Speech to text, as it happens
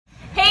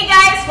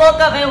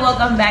welcome and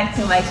welcome back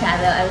to my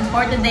channel. And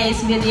for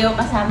today's video,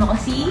 kasama ko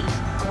si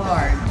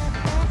Ward.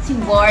 Si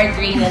Ward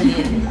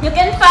Reynalyn. You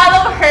can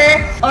follow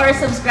her or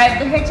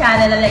subscribe to her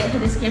channel. Like sa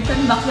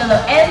description box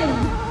below. And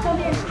come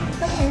here.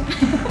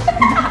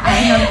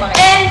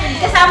 And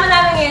kasama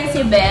namin ngayon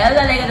si Belle.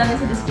 Lalagay namin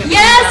sa description box.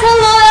 Yes!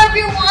 Hello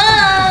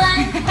everyone!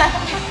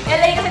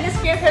 Lalagay sa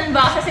description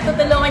box kasi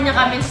tutulungan niya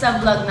kami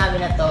sa vlog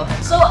namin na to.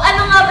 So,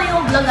 ano nga ba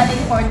yung vlog natin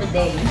for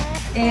today?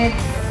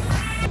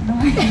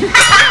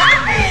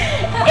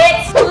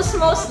 It's who's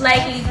most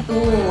likely to.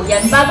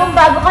 Yan,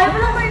 bagong-bago. Kaya pa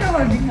lang kayo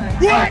na-ordingan.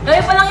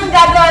 Kaya pa lang yung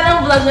gagawa ng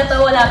vlog na to.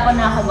 Wala pa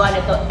nakagawa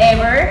nito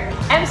ever.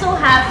 I'm so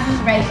happy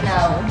right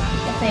now.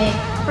 Kasi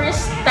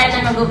first time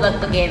na mag-vlog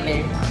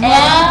together.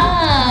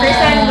 Wow! First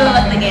time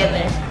mag-vlog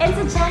together. And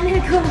sa channel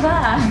ko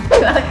ba?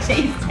 Vlog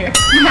Chaser.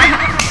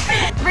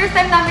 First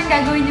time namin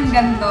gagawin yung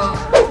ganito.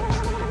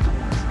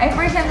 Ay,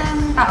 first time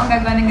ng taong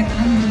gagawa ng ganito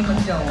na hindi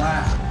mag-jowa.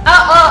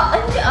 Oo.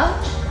 Hindi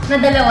na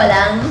dalawa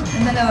lang?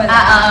 Na dalawa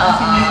lang.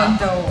 Kasi hindi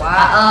mag-jowa.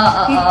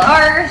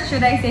 Or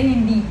should I say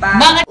hindi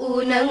pa? Bakit?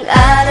 Unang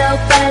araw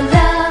pa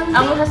lang.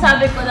 Ang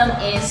masasabi ko lang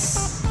is,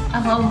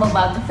 ako ang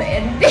babago sa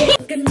editing.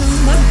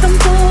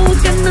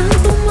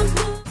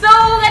 So,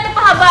 ito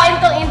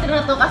pahabain tong intro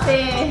na to kasi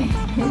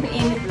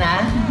init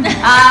na.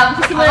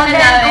 Simulan na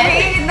namin.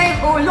 Umiinit na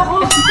yung ulo ko.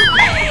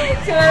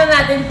 Simulan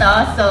natin to.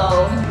 So,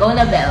 go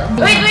na Belle.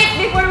 Wait!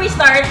 Before we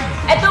start,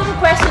 itong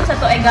questions na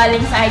to ay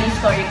galing sa IG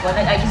story ko.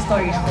 Nag-IG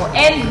story ako.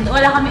 And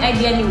wala kami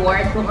idea ni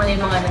Ward kung ano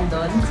yung mga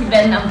nandun. Si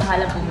Belle na ang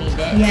bahala pumili.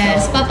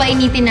 Yes, so,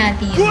 papainitin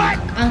natin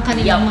ang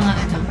kanilang mga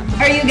ano.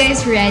 Are you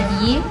guys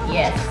ready?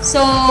 Yes.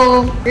 So,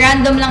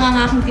 random lang ang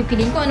aking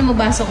pipiliin kung ano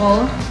mabasa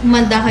ko.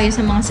 Humanda kayo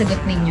sa mga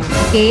sagot ninyo.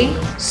 Okay?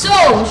 So,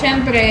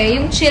 syempre,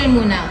 yung chill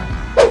muna.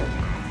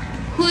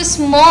 Who's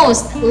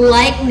most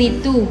likely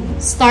to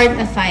start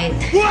a fight?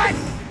 What?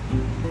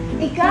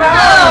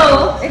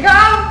 Ikaw!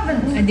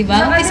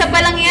 Diba? Isa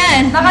pa lang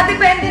yan.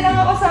 Nakadepende lang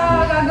ako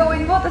sa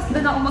gagawin mo, tapos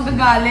doon ako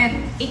magagalit.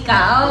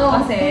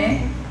 Ikaw?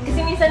 Kasi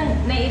minsan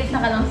naiirit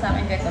na ka lang sa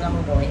akin kahit wala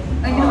mong gawin.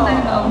 ay, ganoon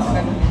tayo ako sa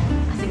gagawin.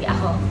 Sige,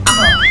 ako.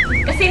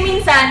 Kasi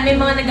minsan, may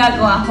mga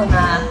nagagawa ko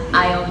na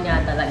ayaw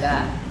niya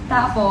talaga.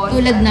 Tapos,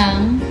 Tulad ng...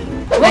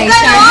 Huwag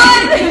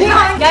ganon!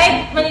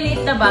 Kahit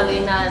maliliit na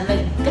bagay na,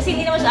 kasi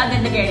hindi naman siya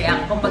agad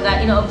nag-react.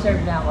 Kumbaga,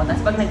 ino-observe na ako.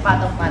 Tapos pag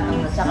nagpatong-patong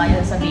na, tsaka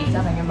yun sabihin sa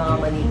akin yung mga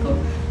mali ko.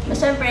 So,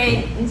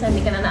 syempre, minsan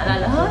hindi ka na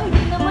naalala,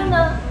 hindi naman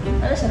na.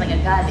 Ano siya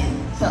nagagalit.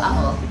 So,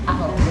 ako.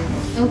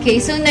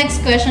 Okay, so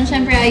next question,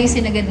 syempre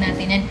ayusin agad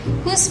natin. And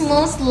who's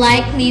most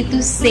likely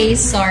to say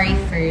sorry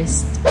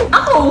first?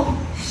 Ako!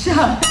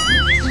 Siya!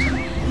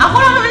 Ako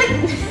lang naman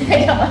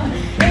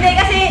hindi,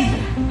 kasi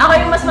ako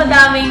yung mas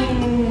madaming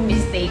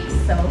mistakes.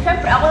 So,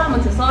 syempre, ako lang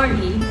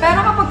magsasorry.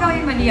 pero kapag kami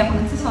mali ako,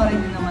 nagsasorry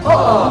din naman.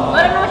 Oo.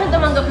 Para naman siya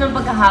tumanggap ng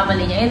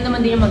pagkakamali niya. Yun naman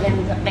din yung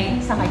maganda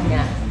sa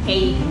kanya.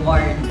 Kay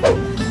Ward.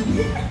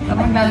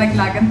 Kapag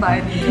lalaglagan tayo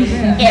dito.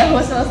 Kaya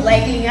who's most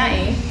likely nga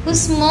eh.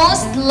 Who's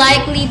most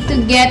likely to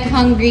get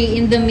hungry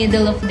in the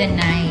middle of the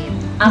night?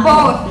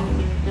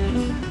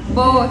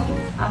 Both.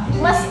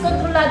 Mas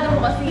kontrolado mo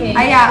kasi eh.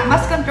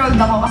 Mas controlled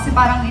ako kasi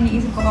parang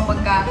iniisip ko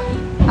kapag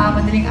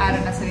madaling araw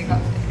na sabi ko,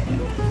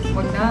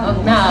 wag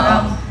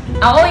na.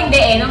 Ako hindi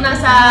eh. Nung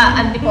nasa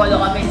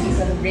Antipolo kami,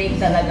 season break,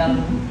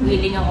 talagang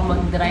willing ako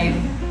mag-drive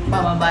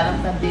pababa ng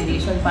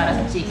subdivision para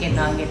sa chicken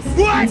nuggets.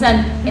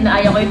 Minsan,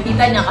 inaaya ko yung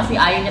tita niya kasi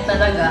ayaw niya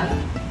talaga.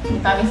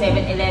 Kami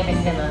 7-Eleven,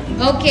 gano'n.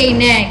 Okay,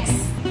 next.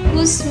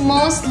 Who's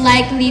most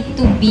likely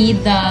to be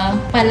the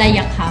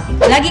palayakap?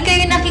 Lagi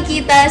kayo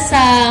nakikita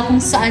sa kung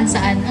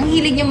saan-saan. Ang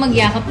hilig niyo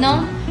magyakap,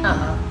 no?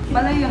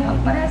 Palayakap,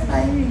 parehas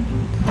tayo eh.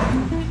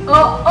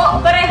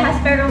 Parehas,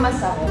 pero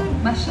mas ako.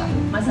 Mas siya.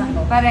 Mas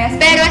ako. Parehas.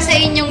 Pero sa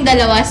inyong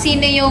dalawa,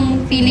 sino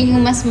yung feeling mo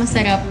mas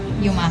masarap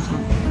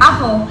yumakap?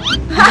 Ako.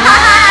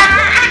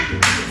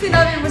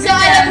 Sinabi mo So,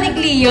 alam ni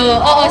Klio.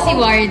 Oo, si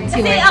Ward.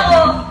 Kasi ako,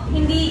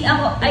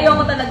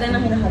 ayoko talaga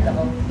ng hinahag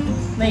ako.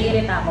 May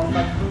irita ako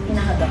pag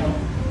hinahag ako.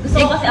 Gusto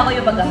ko kasi ako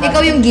yung paghahag.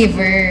 Ikaw yung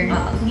giver.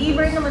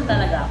 Giver naman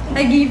talaga ako.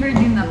 Ay, giver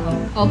din ako.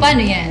 O,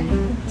 paano yan?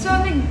 So,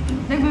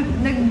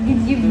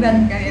 nag-give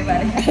ban kami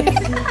pare.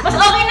 Mas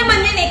okay naman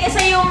yun eh,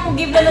 kasi yung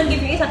give na ng give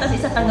yung isa, tapos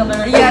isa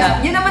tanggapan ng tanggap.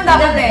 Yes, yun naman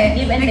dapat eh.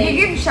 Give and take.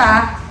 Nag-give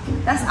siya,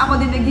 tapos ako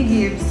din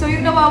nag-give. So,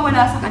 yung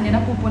nawawala sa kanya,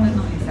 napupunan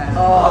ng isa.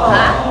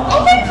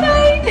 Okay,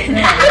 fine.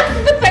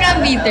 Ba't parang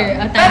bitter?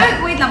 Pero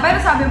wait lang, pero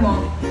sabi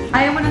mo,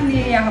 ayaw mo nang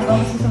niyayakap ako,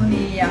 gusto mo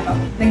niyayakap.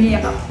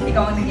 Nag-iyakap.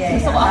 Ikaw ang nag-iyakap.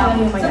 Gusto ko ako lang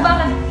yung So,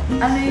 bakit,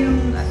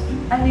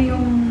 ano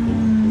yung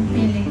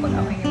feeling pag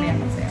ako yung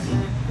mayakap sa'yo?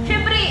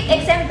 Siyempre,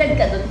 exempted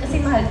ka dun kasi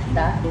mahal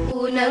kita.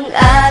 Unang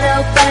araw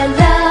pa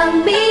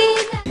lang,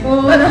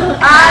 Unang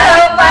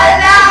araw pa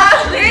lang,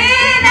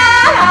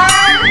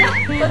 minahan!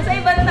 Pag sa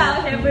ibang tao,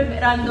 siyempre,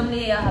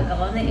 randomly iyahag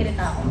ako,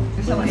 naiirita ako.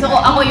 Gusto ko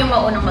ako yung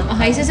maunang mag-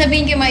 Okay,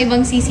 sasabihin ko yung mga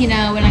ibang sisi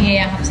na walang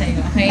yayakap sa'yo,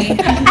 okay?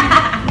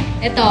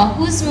 Ito,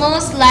 who's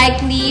most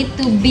likely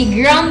to be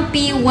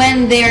grumpy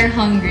when they're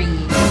hungry?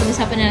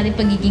 Pag-usapan na natin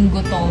pagiging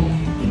gutom.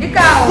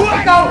 Ikaw.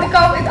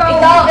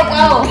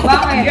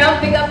 Bakit?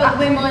 Grumpy ka pag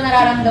may mga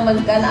nararamdaman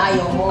ka na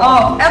ayaw mo.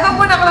 Oh, eto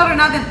po nakalaro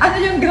natin. Ano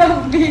yung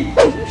grumpy?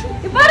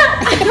 Parang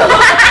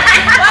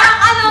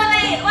ano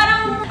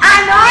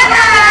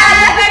na.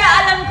 Pero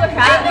alam ko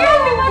siya.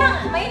 Grabe, parang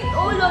may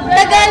ulo.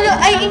 Tagalog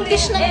ay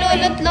English ng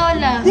lolo't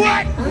lola.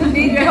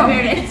 Hindi,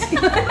 grandparents.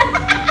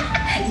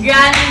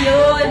 Granny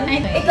yun.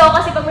 Ikaw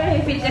kasi pag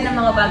may feel ka ng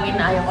mga bagay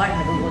na ayaw ka,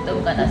 nagugutom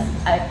ka, tapos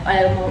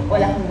alam mo,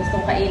 wala kang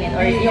gustong kainin.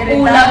 Or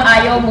yung ulam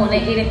ayaw mo,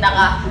 naiirita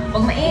ka.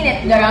 Pag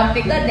mainit,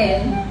 grumpy ka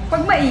din.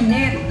 Pag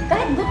mainit.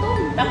 Kahit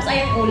gutom. Tapos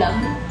ayaw ulam.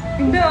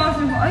 Hindi,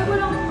 ay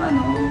walang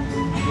ano.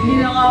 Hindi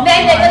lang ako.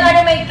 Hindi. Kunwari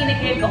may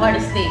kinikrave ko ka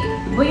steak.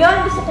 Ba yan?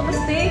 Gusto ko ba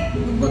steak?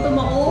 Gutom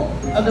ako.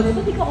 Agad ko,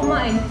 di ka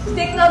kumain.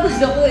 Steak nga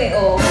gusto ko eh,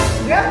 oh.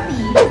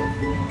 Grumpy.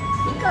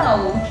 Ikaw.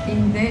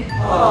 Hindi.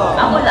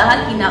 Ako lahat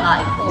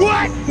kinakain ko.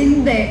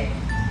 Hindi.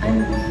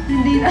 Ano?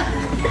 Hindi na.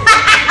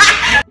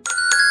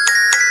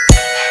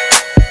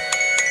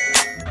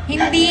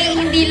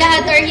 Hindi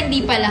lahat or hindi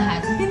pa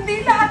lahat? Hindi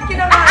lahat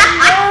kinakain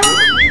mo.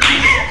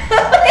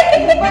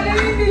 Paano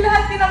hindi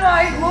lahat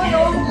kinakain mo,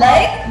 no?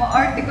 Like?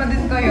 Ma-arte ka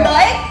din kayo.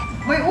 Like?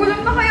 May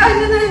ulam na kaya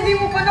ano na hindi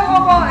mo pa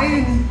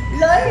nakakain.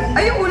 Like?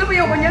 Ay, yung ulam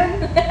ayoko niyan.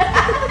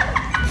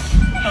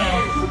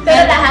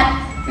 Pero lahat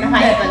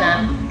nakain ko na.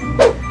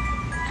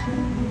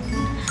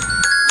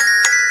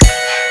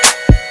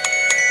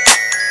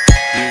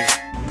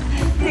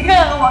 Hindi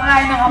ka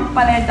kumakain ng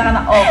kampaleta ka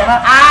na okra.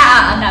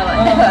 Tama.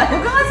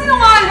 Huwag ka nga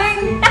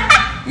sinungaling.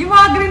 Yung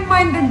mga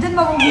green-minded dyan,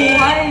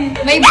 mabubuhay.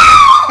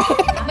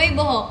 May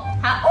buhok.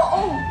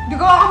 Oo. Hindi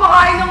ka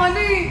kumakain ng ano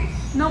eh.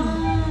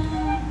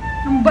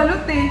 Ng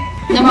balot eh.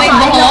 Na may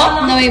buhok?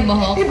 Na may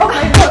buhok? Iba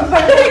kayo ng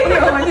balot.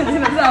 Yung ano yung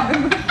sinasabi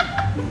mo.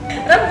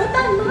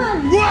 Rambutan naman.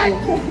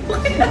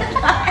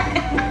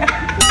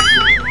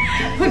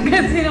 Huwag ka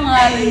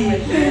sinungaling mo.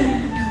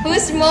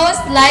 Who's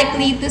most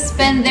likely to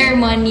spend their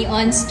money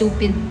on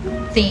stupid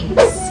things?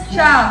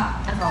 Siya.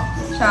 Ako.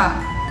 Siya.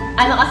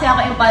 Ano kasi ako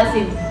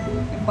impulsive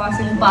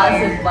Impulsive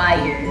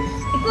buyer.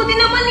 Ikaw din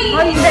naman eh.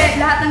 Oh, hindi.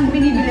 Lahat ng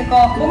binibili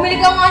ko.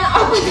 Bumili ka nga ng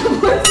apat na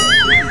boots.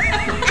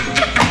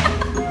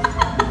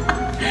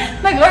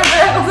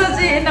 Nag-order ako sa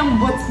Shein ng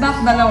boots na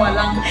dalawa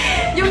lang.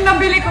 Yung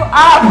nabili ko,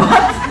 4.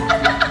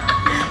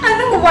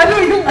 Ano, 8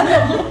 yung ano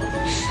ko.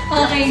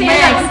 Okay, Same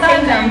next.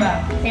 lang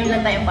ba? Same lang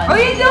tayo pa. Oh,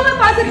 hindi ako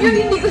impulsive yun.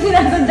 Hindi ko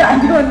sinasadyan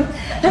yun.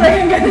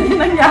 Talagang ganun yung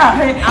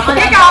nangyari. Ako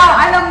na- Ikaw,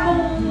 alam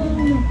mong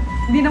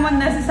hindi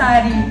naman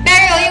necessary.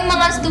 Pero yung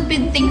mga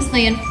stupid things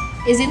na yun,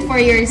 is it for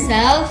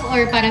yourself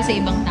or para sa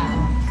ibang tao?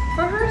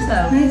 For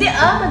herself. Hindi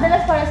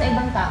madalas para sa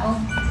ibang tao.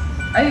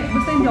 Ay,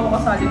 basta hindi ako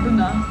kasali dun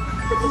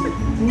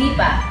Hindi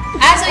pa.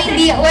 So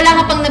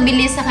wala ka pang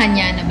nabili sa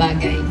kanya na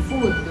bagay?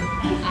 Food.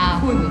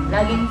 Food.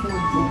 Laging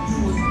food.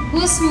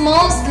 Who's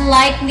most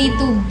likely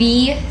to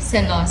be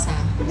selosa?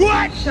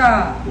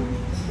 Siya.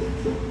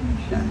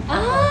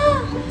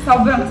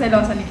 Sobrang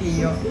selosa ni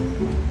Klio.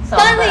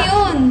 Paano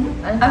yun?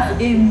 As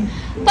in.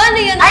 Paano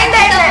yun? Ay, hindi.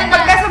 Nakita mo na-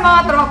 Pagka sa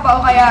mga tropa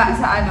o kaya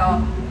sa ano,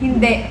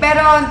 hindi.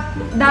 Pero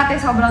dati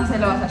sobrang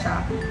selosa siya.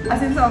 As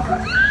in,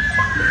 sobrang.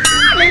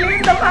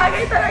 Liliit na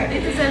bagay talaga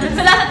dito sa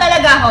Salasa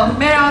talaga ako.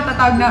 Meron ako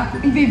tatawag na,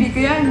 baby ko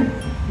yan.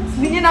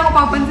 Hindi niya na ako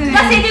papansinin.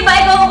 Kasi di ba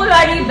ikaw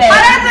kunwari, Bel?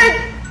 Parang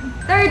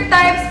third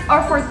times or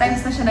fourth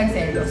times na siya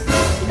nagselos.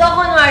 Ikaw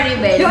kunwari,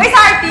 Bel. Yung isa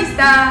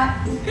artista.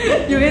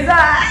 Yung isa.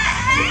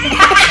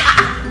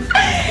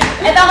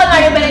 Ito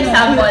kunwari, Bel,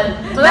 example.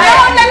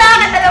 Dalawang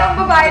lalaki, dalawang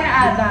babae na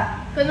ata.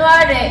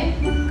 Kunwari,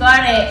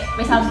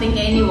 may something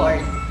kayo ni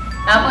Ward.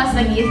 Tapos,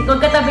 kung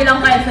katabi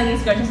lang kayo,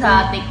 nag-scratch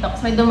sa TikTok,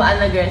 may dumaan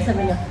na girl,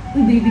 sabi niya,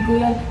 uy, baby ko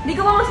yan. Hindi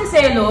ka ba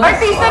masiselos?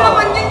 Artista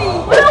naman yun eh.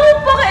 Wala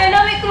akong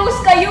pakialam, may close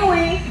kayo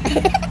eh.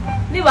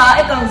 Di ba?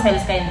 Ikaw ang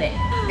sales ka, hindi.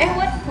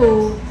 Ewan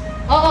ko.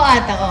 Oo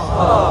ata, oo.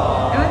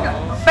 Ewan ko.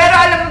 Pero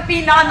alam mo,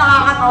 pinaka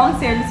nakakatawang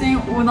sales niya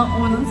yung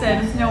unang-unang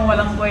sales niya,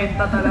 walang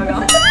kwenta talaga.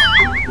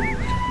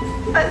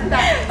 Wag na!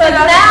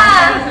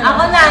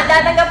 Ako na,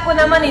 tatanggap ko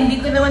naman, hindi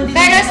ko naman din.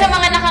 Pero sa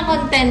mga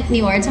naka-content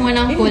ni Ward, sa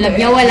mga naka-collab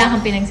niya, wala kang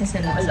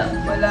pinagsasalosan.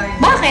 Wala yun.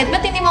 Bakit?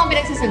 Ba't hindi mo akong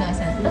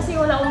pinagsasalosan? Kasi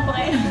wala akong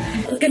pakialam.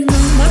 Huwag ka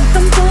nang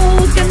magtampo,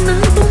 huwag ka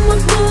nang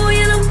tumakbo,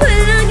 yan ang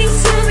palaging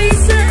sabi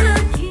sa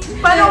akin.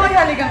 Paano ko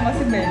halikan ko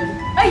si Bel?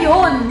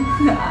 Ayun!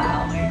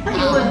 Okay.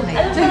 Ayun! okay.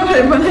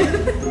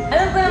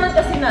 Alam ko naman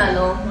kasi na,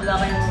 wala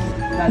kayong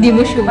Hindi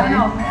mo sure.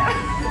 Paano?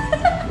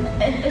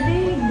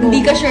 Hindi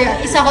ka sure.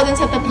 Isa ko dun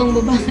sa 3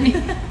 babae.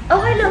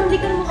 Okay lang, hindi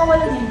ka naman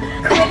kawalan yun.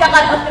 Kung may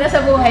kakat out ka na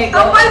sa buhay ko.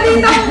 Ang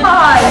maldita ang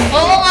mahal!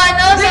 Oo nga,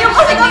 no? Hindi yung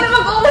kasi kami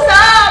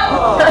mag-uusap!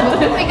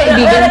 May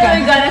kaibigan ka.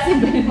 May gana si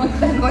Ben.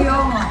 Kaya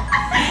nga.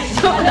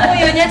 Alam mo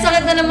yun, yan.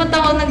 Sakit na naman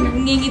ako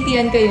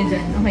nagngingitian kayo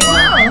dyan. Okay.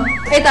 Wow.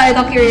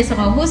 Ito, curious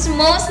ako. Who's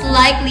most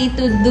likely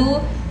to do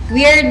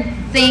weird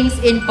things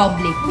in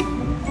public?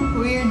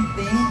 Weird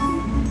thing.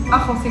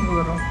 Ako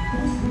siguro.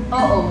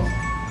 Oo.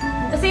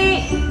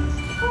 Kasi,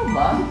 ikaw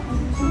ba?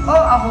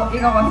 Oh, ako.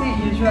 Ikaw kasi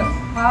usual.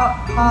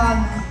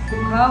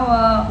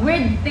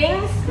 Weird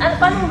things? Ano,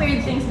 paano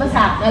weird things ba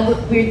sa akin?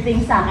 Weird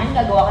things sa akin?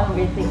 Gagawa ka ng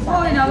weird things sa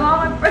Oh, akin?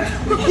 nakakapag.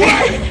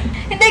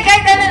 Hindi,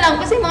 kahit ano lang.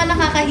 Kasi mga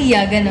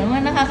nakakahiya, gano'n.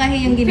 Mga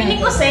nakakahiyang ginagawa.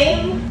 Feeling ko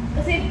same.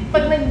 Kasi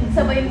pag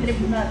nagsabay yung trip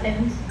natin.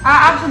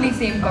 Actually,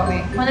 same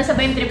kami. Kung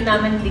nagsabay yung trip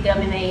namin, hindi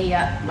kami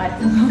nahihiya. At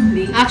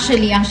probably.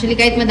 Actually,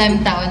 kahit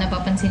madaming tao,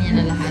 napapansin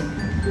niya na lahat.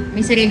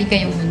 May sarili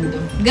kayong mundo.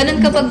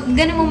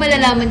 Ganun mo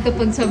malalaman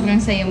kapag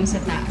sobrang saya mo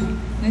sa tao.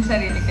 May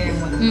sarili kayo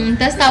mo.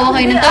 Tapos tawa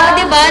kayo ng tawa,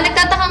 di ba?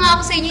 Nagtataka nga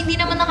ako sa inyo, hindi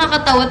naman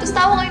nakakatawa. Tapos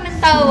tawa kayo ng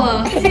tawa.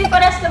 Kasi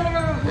paras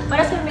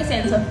kami may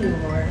sense of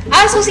humor.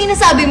 So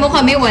sinasabi mo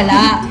kami,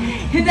 wala.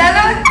 Hindi,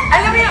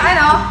 alam mo yung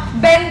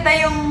benta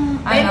yung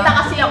Benta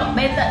kasi ako,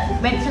 benta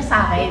siya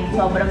sa akin.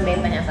 Sobrang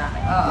benta niya sa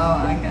akin. Oo,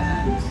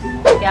 ganun.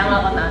 Kaya nga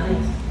ako natin.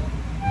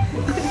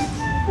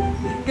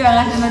 Kaya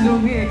nga siya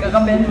nalugi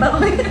kakabenta ko.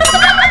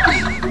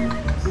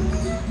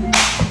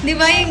 Di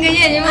ba yung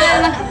ganyan? Yung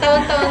mga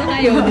nakatawa-tawa na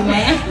kayo, di ba?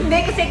 Hindi,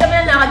 kasi kami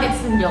na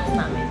nakagets ng jokes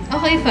namin.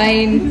 Okay,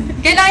 fine.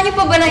 Kailangan niyo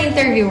pa ba ng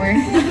interviewer?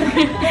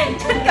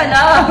 Chat ka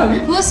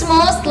lang! Who's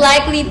most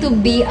likely to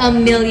be a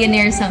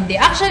millionaire someday?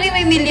 Actually,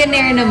 may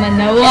millionaire naman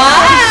na.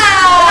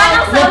 Wow!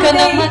 Wag ka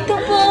nang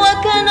matupo, wag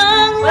ka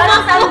nang Wala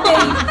nang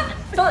someday.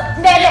 So,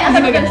 hindi,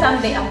 asabi ko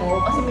someday ako.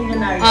 Kasi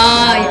milyonaryo.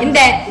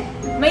 Hindi.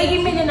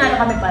 Magiging milyonaryo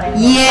kami pareho.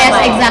 Yes,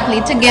 exactly.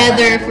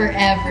 Together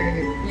forever.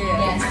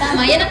 Yes.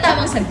 Tama. Yan ang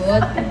tamang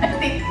sagot.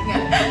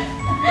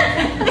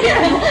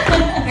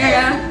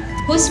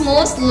 Who's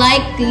most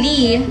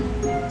likely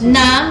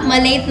na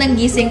malate ng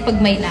gising pag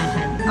may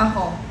lakad?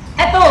 Ako.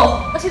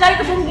 Eto! Kasi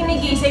lagi ko siyang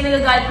ginigising,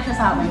 nagagalit pa siya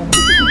sa akin.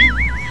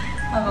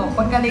 Ako,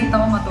 pagka late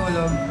ako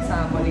matulog,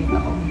 sa late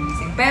ako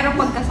gigising. Pero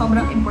pagka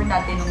sobrang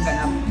importante nung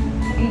ganap,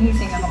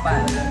 gigising ako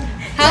para doon.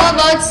 How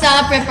about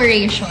sa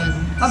preparation?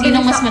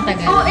 Sinong mas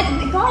matagal?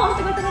 Ikaw, ang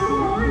tagal-tagal mo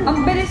naman. Ang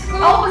bilis ko.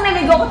 Ako pag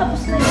naligo ako,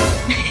 tapos na yun.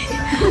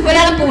 Wala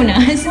nang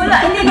punas? Wala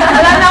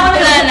na ako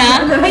Wala na?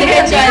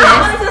 Diretso Hindi na ako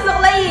alis?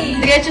 nagsusuklay.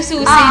 Diretso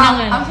susi ng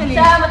ano. Actually,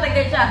 Siya,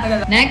 matagal siya.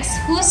 Next,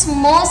 who's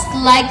most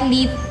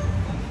likely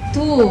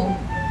to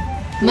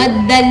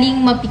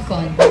madaling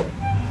mapikon?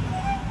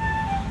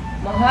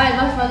 Mahal,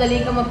 mas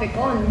magaling ka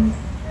mapikon.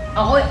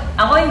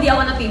 Ako hindi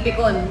ako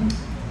napipikon.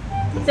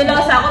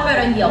 Silas ako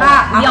pero hindi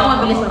ako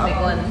mabilis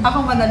mapikon. Ako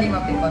madali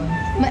mapikon.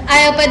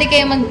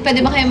 Pwede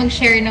ba kayo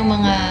mag-share ng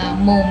mga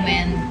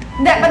moment?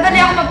 Hindi, madali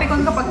ako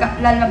mapikon kapag,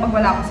 lalo na pag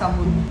wala ako sa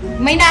mood.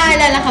 May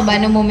naaalala ka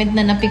ba ng moment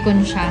na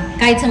napikon siya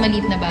kahit sa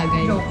maliit na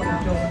bagay? Joke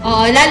lang.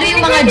 Oo, lalo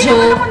yung mga Hindi joke.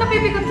 naman ako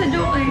napipikon sa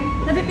joke eh.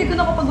 Napipikon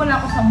ako pag wala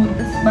ako sa mood,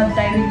 tapos bad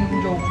timing yung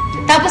joke.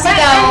 Tapos Pero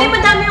ikaw, hindi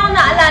madami akong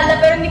naalala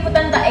pero hindi ko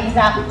tanda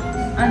exact.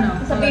 Ano?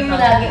 Sabihin mo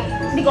lagi,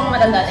 hindi ko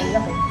matanda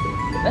exact eh.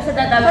 Basta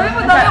tatabi. Sabi mo,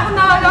 madami akong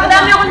naalala.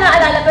 Madami akong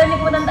naalala pero hindi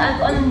ko matandaan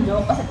kung anong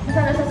joke. Kasi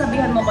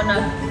nasasabihan mo ko na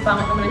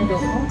pangit naman ang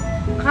joke mo.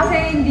 Kasi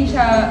hindi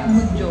siya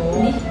mood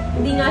joke.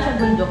 Hindi nga siya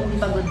good joke, hindi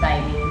pa good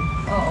timing.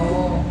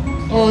 Oo.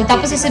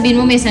 tapos sasabihin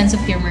mo may sense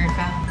of humor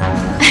ka.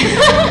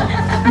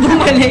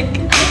 Bumalik.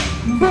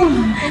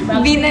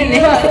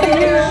 Binalik.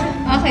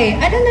 Okay,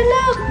 ano na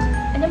lang?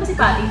 Ano ba si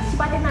Patty? Si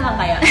Patty na lang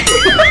kaya?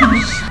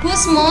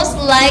 Who's most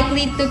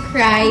likely to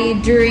cry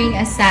during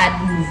a sad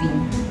movie?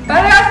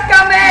 Parehas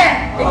kami!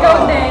 Ikaw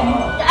din.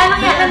 Ano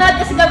yan? Nanood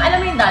kasi kami, alam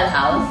mo yung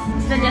dollhouse?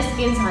 Sinuggest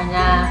Kin sa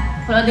kanya.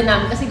 Punood din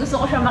namin kasi gusto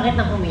ko siya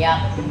makita ng umiyak.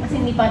 Kasi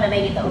hindi pa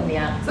nakikita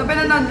umiyak. So,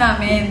 pinanood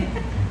namin.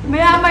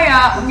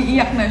 Maya-maya,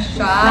 umiiyak na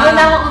siya.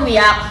 Nauna akong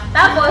umiyak.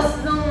 Tapos,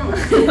 nung...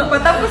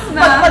 Patapos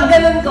na. Pag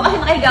ganun ko, kasi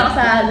nakahiga ako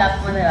sa lap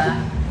mo nila.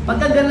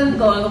 Pagka ganun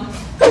ko,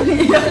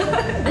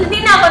 hindi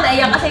na ako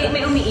naiyak kasi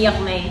may umiiyak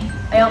na eh.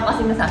 Ayaw ko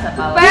kasi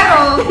nasasapaw. Pero,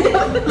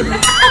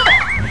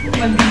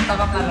 magbinta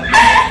ka pala.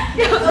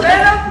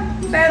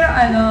 pero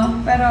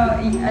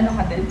ano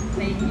ka din?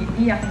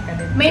 Naiiyakin ka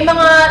din. May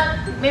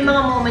mga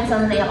moments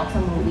na naiyak ako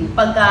sa movie.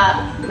 Pagka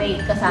may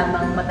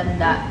kasamang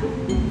matanda,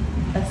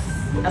 tas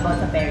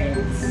about sa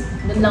parents.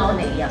 Doon lang ako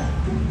naiyak.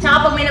 Tsaka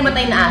pag may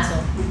namatay na aso.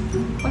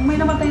 Pag may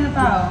namatay na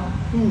tao,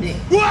 Hindi.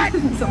 what?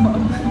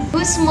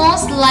 Who's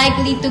most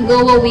likely to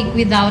go a week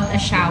without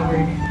a shower?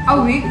 A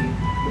week?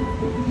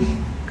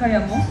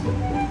 Kaya mo?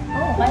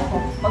 Oo, kaya ko.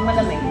 Pag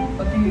malamig.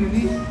 Pati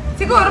week?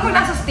 Siguro pag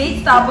nasa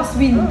States tapos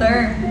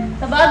winter.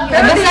 Sa Baguio.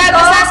 Pero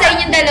Basta sa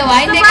inyong dalawa,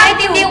 hindi Sa kahit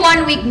Baguio. hindi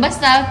 1 week,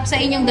 basta sa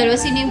inyong dalawa,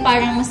 sino yung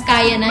parang mas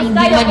kaya na hindi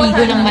Kaya ko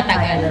maligo sana ng kaya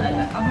matagal?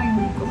 talaga. Ako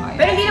hindi ko kaya.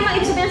 Pero hindi naman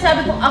ibig sabihin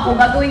sabi kong ako,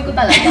 gagawin ko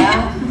talaga.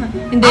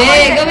 Hindi,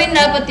 gawin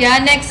dapat yan.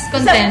 Next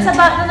content.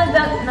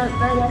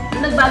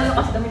 Nung nag-Baguio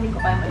kasi kami, hindi ko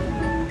kaya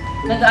maligo.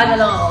 Nag-ano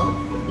lang ako,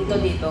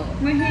 dito.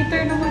 May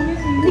heater naman yun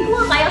eh. Hindi ko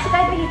nga kaya kasi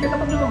kahit may heater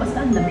kapag lumabas ka,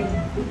 ang lamig.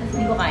 Tapos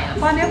hindi ko kaya.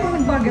 Paano yung pag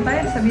nagbagyo tayo,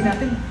 sabihin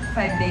natin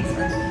 5 days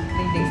or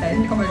 3 days tayo,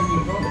 hindi ka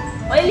maliligo.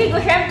 O, ligo,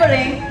 syempre.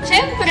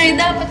 Siyempre,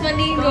 dapat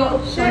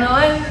maligo.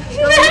 Ganon.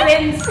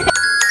 Friends.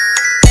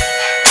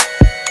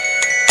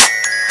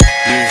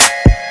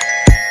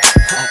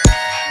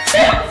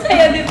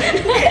 Saya din.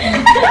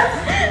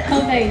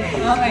 Okay.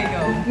 Okay,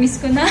 go. Miss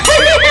ko na.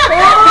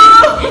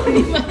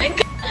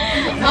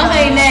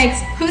 Okay,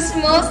 next. Who's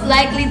most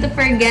likely to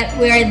forget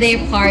where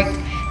they parked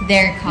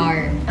their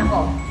car?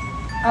 Ako.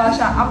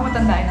 Siya, ako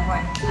matandaan ako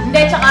eh. Hindi,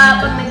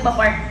 tsaka pag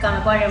nagpa-park kami,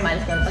 kuwari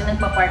miles kami, pag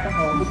nagpa-park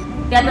ako,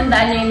 kaya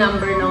tandaan niya yung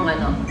number ng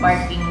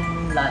parking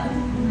lot.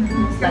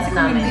 slot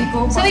namin.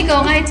 So ikaw,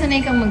 kahit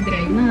sanay kang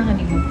mag-drive,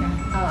 nakakalimot ka?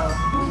 Oo.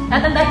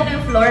 Tatandaan ko na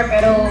yung floor,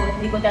 pero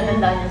hindi ko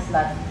tatandaan yung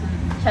slot.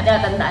 Siya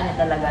tatandaan niya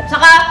talaga.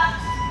 Tsaka,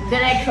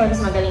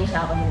 directions, magaling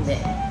siya ako hindi.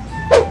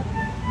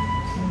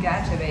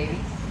 Gotcha, baby.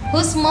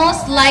 Who's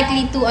most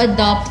likely to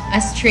adopt a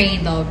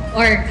stray dog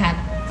or cat?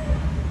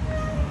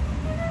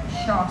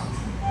 Siya.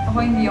 Ako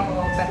hindi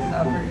ako pet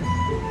lover.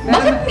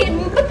 Bakit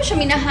mo siya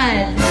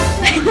minahal?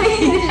 Ay,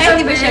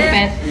 hindi ba siya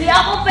pet? Hindi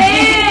ako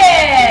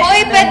pet!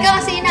 Hoy, pet ka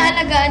kasi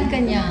inaalagaan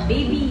ka niya.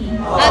 Baby.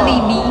 Ah,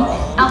 baby?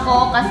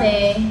 Ako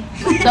kasi,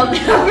 dog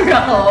lover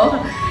ako.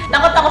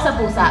 Takot ako sa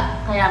pusa,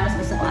 kaya mas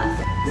gusto ko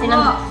aso. Kasi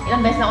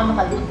ilang beses na ako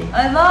nakalmot eh.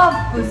 I love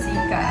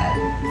pussycat.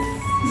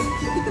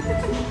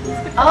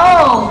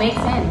 Oh,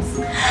 makes sense.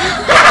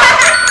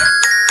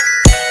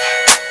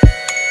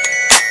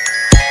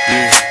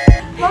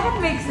 Bakit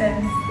make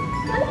sense?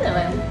 Ano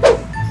naman?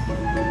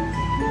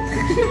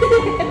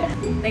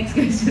 Next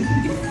question.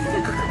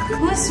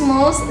 Who's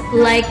most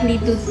likely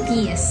to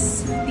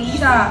tease?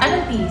 Tease? Siya.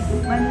 Anong tease?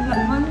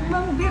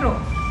 Mangbiro.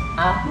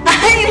 Ah?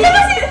 Ay, ito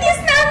kasi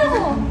tease na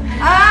ako.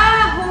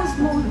 Who's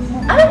most...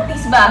 Anong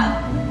tease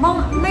ba?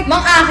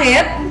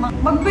 Mang-akit?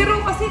 Magbiro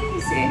kasi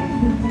tease eh.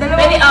 Dalawa.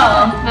 Pwede,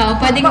 oo. Oo,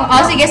 pwede ko.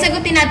 Oh, sige,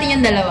 sagutin natin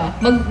yung dalawa.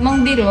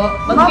 Mangbiro.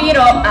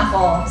 Magbiro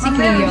ako. Si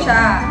Magbiro Klio.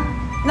 siya.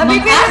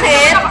 Nabibiro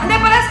Mang-akit? Hindi,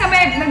 paras kami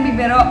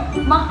nagbibiro.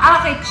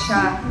 Mang-akit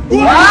siya.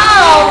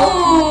 Wow!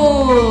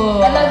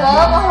 Ooh!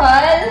 Talaga,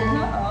 mahal?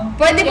 Oo.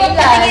 Pwede ba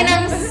Kailan? patingin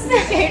ng...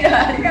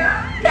 Kailan?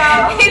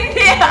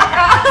 Hindi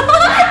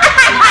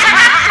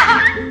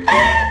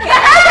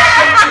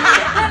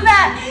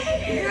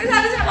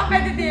Masyado siya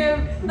competitive.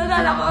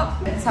 Nadala ko.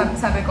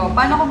 Sabi ko,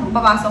 paano kung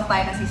papasok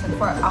tayo na season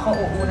 4? Ako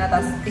uuna,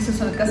 tapos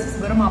isusunod ka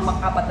siguro mga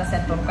pang-apat na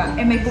set ka.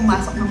 Eh may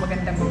pumasok ng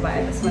magandang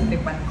babae, tapos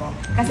matripan ko.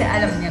 Kasi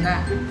alam niya na,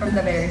 from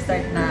the very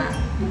start na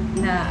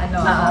ano,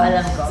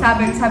 alam ko.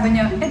 Sabi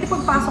niya, di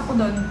pagpasok ko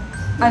doon,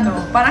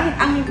 parang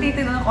ang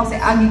titinanong ko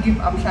kasi give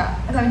up siya.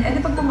 Sabi niya,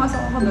 di pag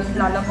pumasok ako doon,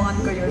 lalamangan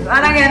ko yun.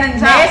 Parang ganun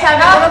siya. Hindi, sabi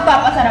ko,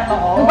 magpapasarap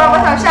ako.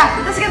 Nagpapasarap siya.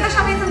 Tapos ganito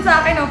siya minsan sa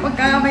akin,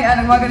 pagka may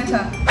gumagano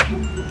siya.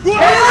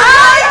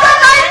 Ay!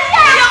 Bakal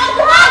siya!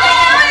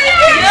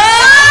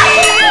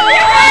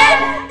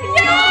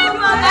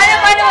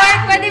 Paano,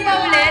 Ward? Pwede ba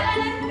ulit?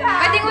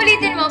 Pwedeng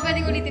ulitin mo,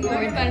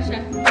 Ward. Paano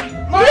siya?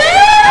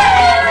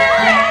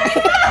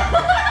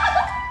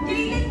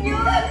 Gilid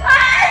yun!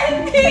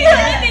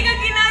 Hindi ka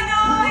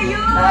ginagawa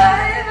yun!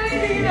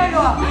 Hindi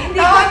ginagawa.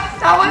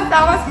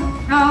 Tapos,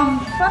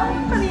 parang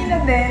yung kanina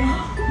din.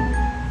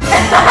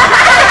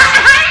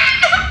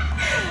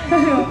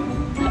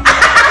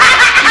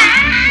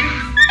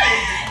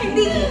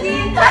 Hindi.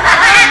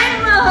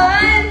 Ay,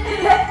 mahal!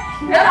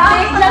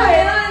 Update lang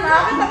yun.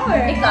 Nakakit ako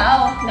eh. Ikaw,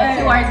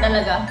 si Ward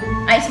talaga.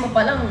 Ayos mo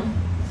pa lang.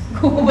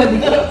 Kubad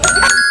ka.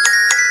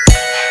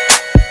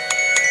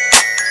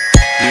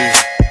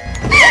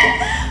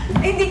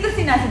 Hindi ko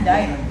sinasadya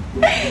yun.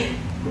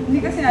 Hindi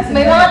ko sinasadya.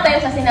 May mga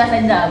times na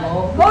sinasadya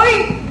mo. Hoy!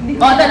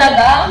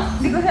 Talaga?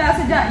 Hindi ko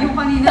sinasadya. Yung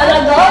kanina.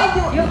 Talaga?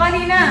 Yung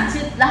kanina.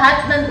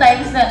 Lahat ng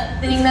times na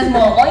tinignan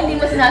mo ako, hindi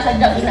mo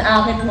sinasadyang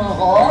inaakit mo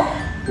ako.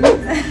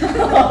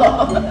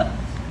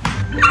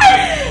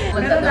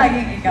 Pero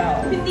laging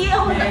ikaw. Hindi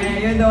ako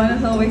You're the one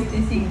who's always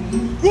teasing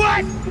me.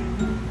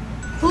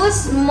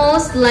 Who's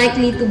most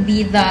likely to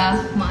be the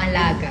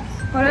maalaga?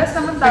 Parehas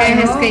naman tayo.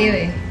 Parehas kayo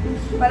eh.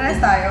 Parehas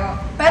tayo.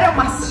 Pero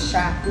mas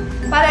siya.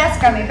 Parehas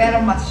kami,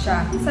 pero mas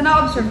siya. Sa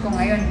na-observe ko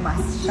ngayon,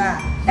 mas siya.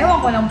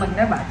 Ewan ko lang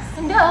paglabas.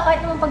 Hindi ako, kahit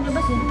naman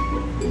paglabas eh.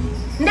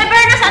 Hindi,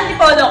 pero nasa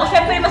antipolo ko,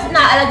 syempre mas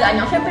naaalagaan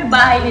niya. Syempre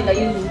bahay nila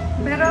yun.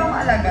 Pero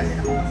maalaga din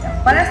ako kasi.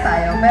 Parehas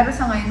tayo, pero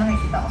sa ngayon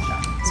nakikita ko siya.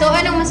 So,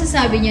 anong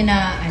masasabi niyo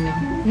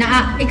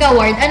ikaw,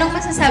 Ward, anong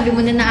masasabi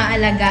mo na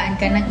naaalagaan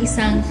ka ng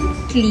isang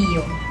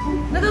Klio?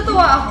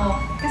 Natutuwa ako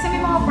kasi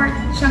may mga part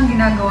siyang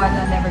ginagawa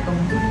na never kong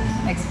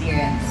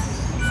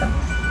experience.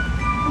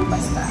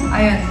 Basta.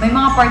 Ayun, may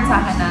mga part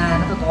sa akin na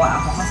natutuwa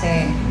ako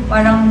kasi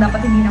parang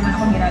dapat hindi naman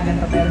ako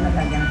ginaganto pero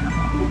nagaganan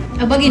ako.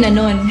 Aba,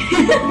 ginanon.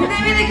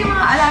 Hindi, like yung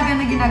mga alaga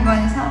na ginagawa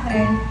niya sa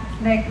akin.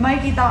 Like,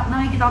 nakikita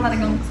ko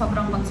talagang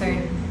sobrang concern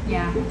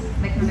niya.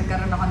 Like, nung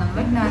nagkaroon ako ng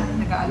lagnat,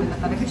 nag-aalo na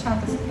talaga siya.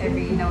 Tapos,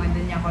 every now and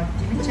then niya ako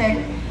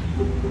chine-check.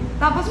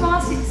 Tapos, mga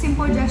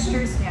simple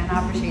gestures niya,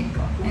 na-appreciate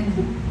ko. And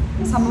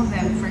some of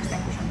them, first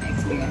time ko siya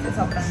na-experience. At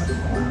sobrang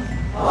matutuwa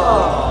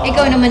ako.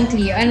 Ikaw naman,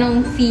 Klio,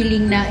 anong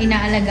feeling na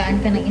inaalagaan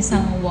ka ng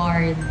isang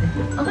Ward?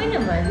 Okay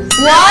naman.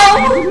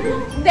 Wow!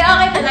 Hindi,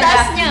 okay talaga.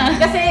 Taas niya.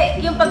 Kasi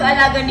yung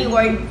pag-aalaga ni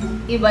Ward,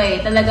 iba eh.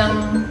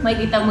 Talagang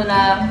makikita mo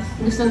na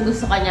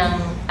gustong-gusto ka niyang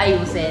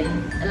ayusin.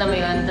 Alam mo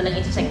yun,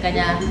 talagang i-check ka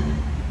niya.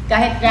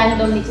 Kahit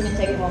randomly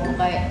sinecheck mo ko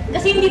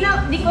kasi hindi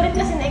ko rin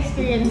kasi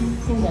na-experience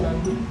yung gano'n.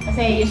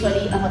 Kasi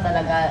usually ako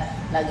talaga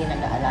lagi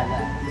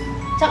nag-aalaga.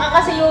 Tsaka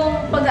kasi yung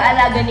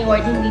pag-aalaga ni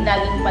Ward hindi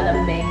laging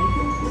palambing.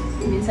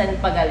 Minsan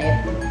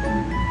pagalit.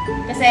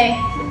 Kasi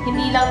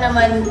hindi lang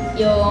naman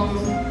yung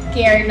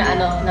care na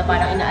na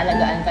parang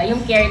inaalagaan ka.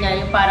 Yung care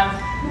niya, yung parang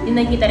yung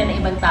nakikita rin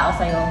ng ibang tao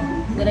sa'yo.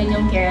 Ganun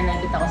yung care na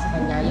nakikita ko sa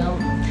kanya. Yung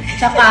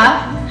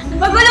tsaka,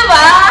 magulo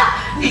ba?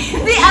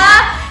 Hindi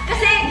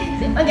kasi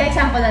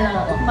Mag-example na lang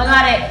ako.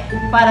 Kunwari,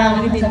 parang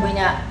sabi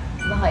niya,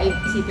 baka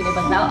isipin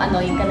ibang tao,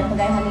 annoying ka na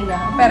pagkaya kanina.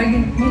 Pero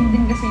yun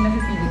din kasi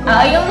na-feel ko.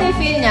 Yung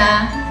feel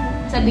niya,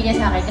 sabi niya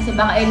sa akin, kasi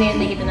baka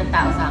inende kita ng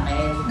tao sa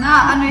akin.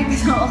 Na-ano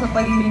kasi ako sa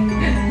pagiging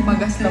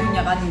magaslaw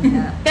niya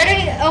kanina. Pero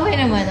okay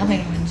naman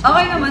siya.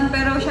 Okay naman,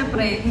 pero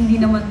syempre, hindi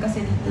naman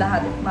kasi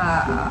lahat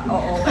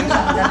okay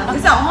siya ganun.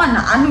 Kasi ako nga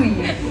na-ano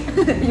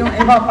yung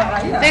iba pa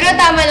kaya. Pero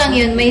tama lang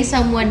yun, may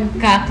someone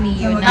ka,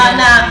 Klio,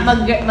 na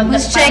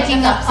who's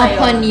checking up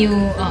upon you.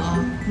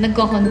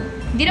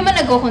 Hindi naman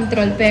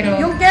nagko-control, pero...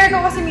 Yung care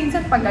ko kasi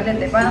minsan pag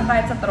galit parang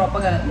kahit sa tropa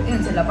galit.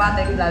 Yun, sila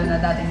pati, lalo na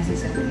dati ni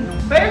Sister.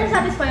 Pero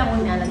nasatisfy ako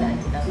nialagaan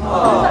kita.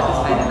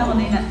 Nasatisfy rin ako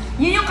na yun.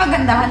 Yun yung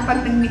kagandahan pag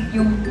nag-meet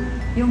yung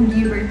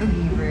giver to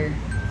giver.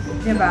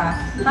 Diba?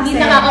 Kasi, hindi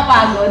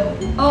nakakapagod.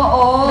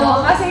 Oo,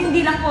 kasi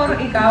hindi lang puro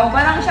ikaw.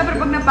 Parang syempre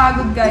pag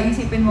napagod ka,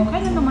 isipin mo,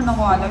 kaya naman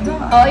ako alaga.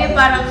 Oo, yung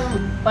parang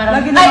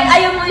kahit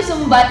ayaw mo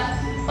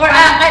isumbat, or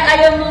kahit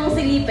ayaw mong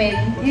silipin,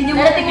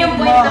 narating yung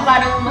point na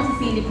parang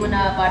masisilip mo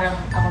na parang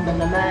ako ba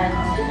naman.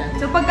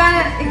 So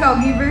pagka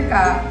ikaw, giver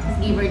ka,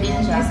 giver din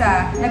siya.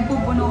 Isa,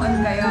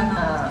 nagpupunuan kayo.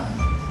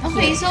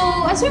 Okay, so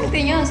aswerte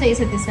nyo sa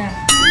isa't isa.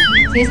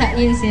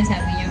 Yun yung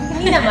sinasabi nyo.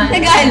 Hindi naman.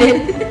 Nagalit.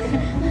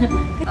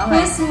 Okay.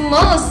 Who's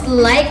most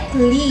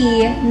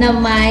likely na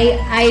may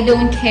I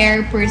don't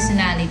care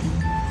personality?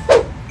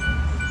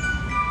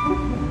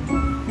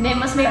 Hindi,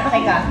 mas may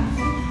pake ka.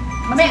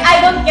 May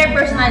I don't care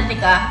personality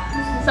ka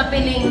sa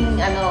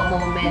piling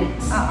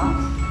moments.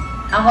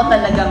 Ako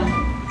talagang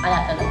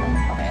talaga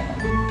pake.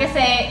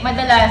 Kasi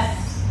madalas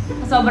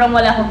sobrang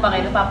wala akong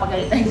pake,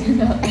 napapagalitan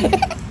siya.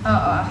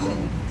 Oo,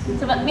 actually.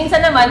 So,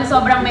 minsan naman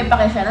sobrang may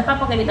pake siya,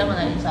 napapagalitan ko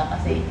na rin siya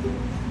kasi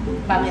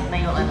pangit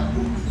na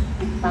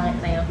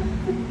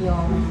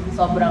yung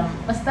sobrang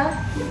basta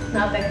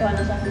naapektuhan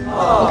na siya.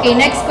 Okay,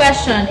 next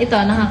question. Ito,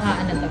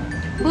 nakakaano to.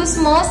 Who's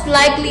most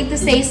likely to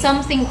say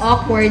something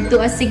awkward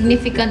to a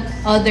significant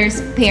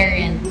other's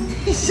parent?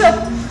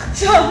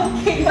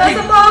 Shocking!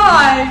 Nasa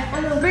bahay!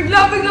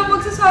 Bigla-bigla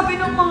magsasabi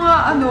ng mga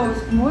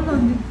small,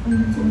 hindi.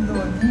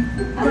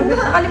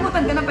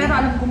 Nakalimutan ka na pero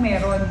alam ko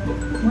meron.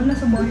 Small,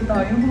 nasa bahay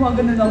tayo.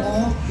 Gumaganon ako.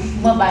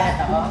 Bumabanat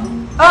ako.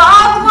 Oo!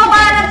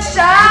 Bumabanat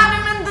siya!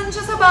 Nang nandun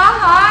siya sa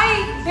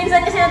bahay!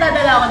 Minsan kasi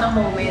nadadala ako ng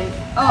moment.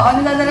 Oo,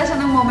 nadadala siya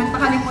ng moment.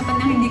 Nakalimutan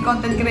niya hindi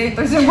content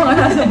creators yung mga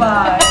nasa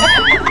bahay.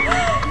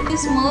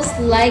 Who's most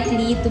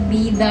likely to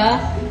be the...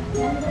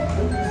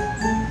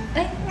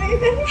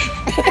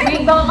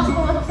 May baka kasi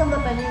pumasok sa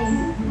mata niya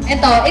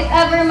Ito, if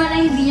ever man na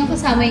hindi niyo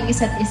kasama yung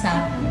isa't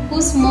isa,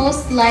 who's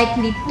most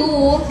likely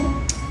to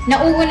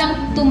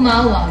nauunang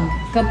tumawag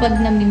kapag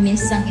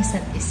namimiss ang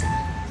isa't isa?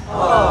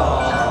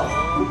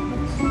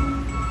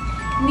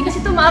 Hindi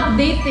kasi ito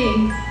ma-update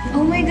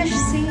Oh my gosh,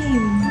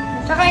 same.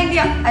 Tsaka hindi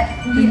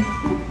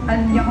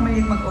ako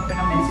mahilig mag-open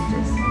ng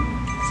messages.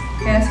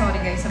 Kaya sorry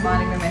guys sa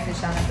mga nagme-message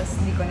sa akin tapos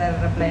hindi ko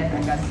na-replyan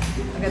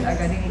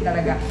agad-agad, hindi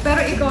talaga. Pero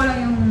ikaw lang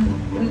yung,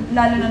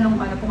 lalo na nung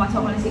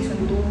pumasok ako ng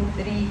season 2,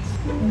 3,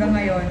 hanggang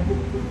ngayon,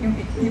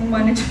 yung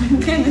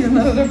management din yung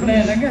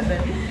na-replyan agad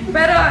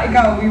Pero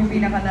ikaw yung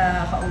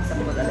pinaka-nakausap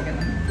ko talaga.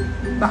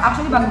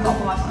 Actually, bago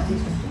ako pumasok ng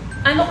season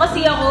 2. Kasi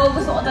ako,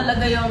 gusto ko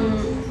talaga yung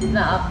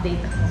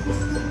na-update ako.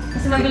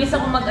 Kasi mabilis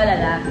ako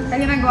mag-alala.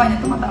 Kaya ginagawa niya,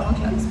 tumatawag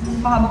siya. Tapos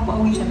pahabang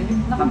pauwi siya,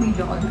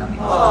 naka-video call kami.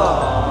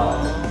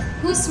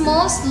 Who's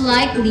most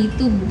likely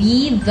to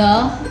be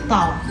the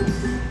top?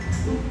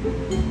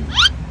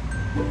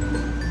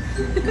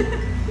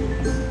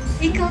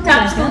 Ikaw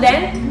Top talaga?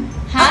 student?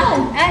 Ha?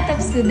 Top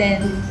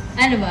student.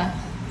 Ano ba?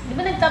 Di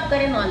ba nag-top ka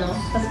rin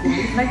sa school?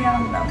 Lagi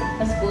akong top.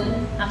 Sa school?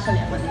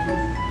 Actually, ako din.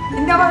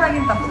 Hindi ako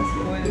laging top sa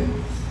school.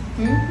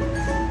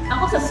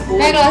 Ako sa school?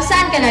 Pero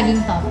saan ka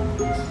laging top?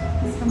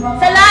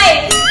 Sa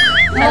life!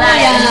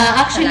 Yeah.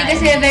 Actually,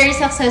 kasi very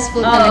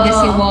successful talaga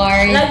si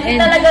Ward. Lagi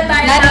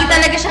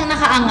talaga siyang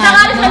nakaangat.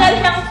 Saka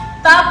lagi siyang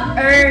top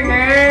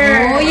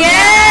earner. Oh,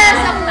 yes!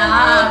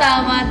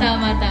 Tama.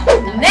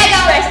 Next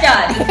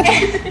question!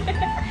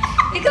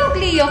 Ikaw,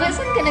 Klio,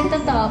 saan ka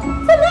nagtatop?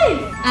 Sa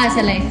life!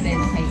 Sa life din.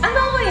 Okay.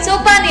 So, So,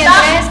 paano yun?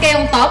 Parehas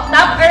kayong top?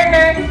 Top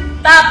earner,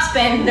 top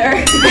spender.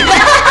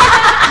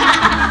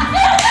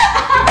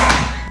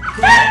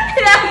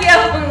 Lagi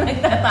akong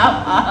nagtatop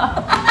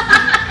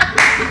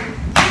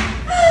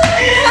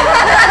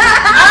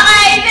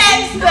Okay,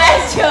 next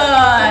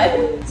question!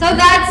 So,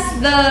 that's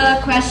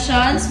the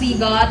questions we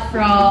got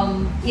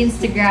from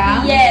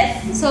Instagram.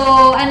 Yes! So,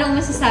 anong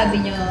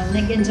masasabi nyo?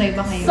 Nag-enjoy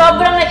ba kayo?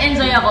 Sobrang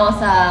nag-enjoy ako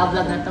sa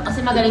vlog na to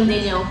kasi magaling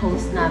din yung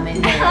host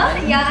namin.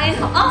 Yeah, I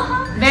know.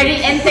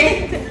 Very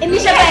hindi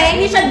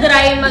siya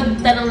dry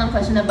magtanong ng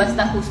question na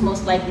basta who's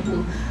most likely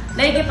to.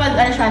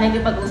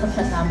 Nagkipag-usap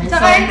siya sa amin.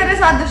 Tsaka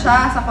interesado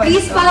siya sa question.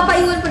 Please,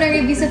 papaiwan ko na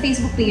review sa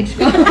Facebook page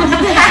ko.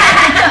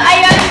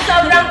 Ayun,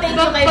 sobrang thank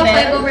you kay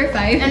Bel.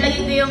 5/5.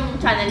 Nalagay ko yung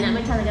channel niya.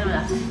 May channel ka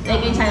wala.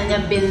 Nalagay yung channel niya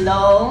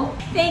below.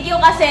 Thank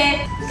you kasi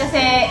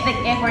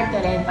nag-effort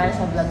ka rin para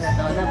sa vlog na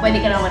to. Na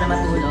pwede ka naman na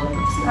matulog.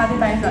 Pati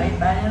tayo sa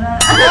kita.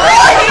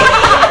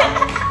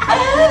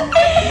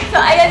 So,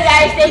 ayun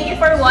guys, thank you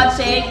for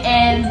watching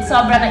and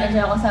sobrang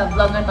nag-enjoy ako sa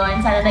vlog na to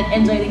and sana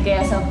nag-enjoy din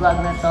kayo sa vlog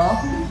na to.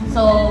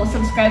 So,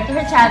 subscribe to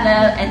her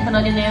channel and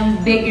panoodin na yung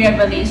big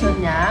revelation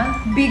niya.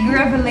 Big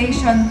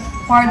revelation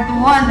part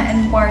 1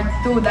 and part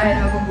 2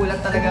 dahil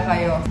magugulat talaga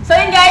kayo. So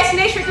yun guys,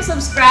 make sure to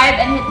subscribe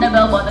and hit the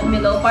bell button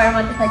below para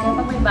ma-notify kayo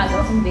pag may bago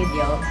akong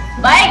video.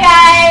 Bye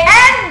guys!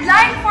 And